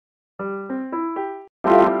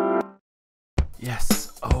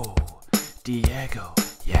Yes, oh, Diego,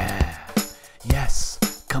 yeah. Yes,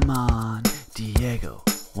 come on, Diego,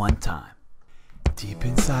 one time. Deep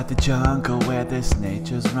inside the jungle where this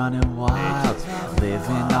nature's running wild,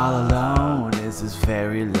 living all alone is this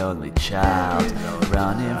very lonely child,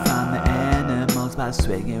 running from the animals by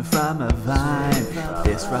swinging from a vine.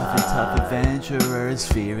 This rough and tough adventurer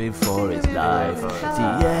is fearing for his life.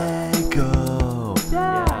 Diego,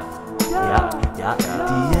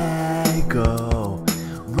 Diego,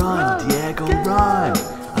 run, Diego, run.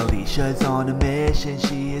 Alicia's on a mission,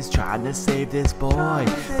 she is trying to save this boy,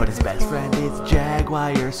 but his best friend is a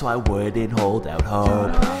jaguar, so I wouldn't hold out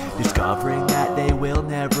hope. Discovering that they will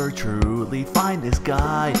never truly find this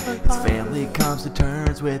guy, his family comes to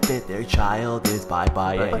terms with it, their child is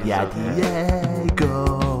bye-bye. And yeah,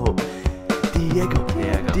 Diego,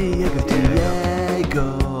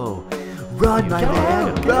 run, my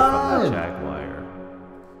man, run!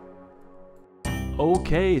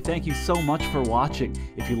 Okay, thank you so much for watching.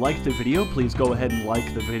 If you liked the video, please go ahead and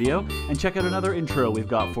like the video, and check out another intro we've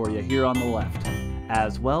got for you here on the left.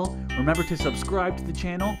 As well, remember to subscribe to the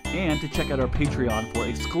channel and to check out our Patreon for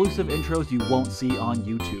exclusive intros you won't see on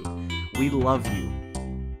YouTube. We love you.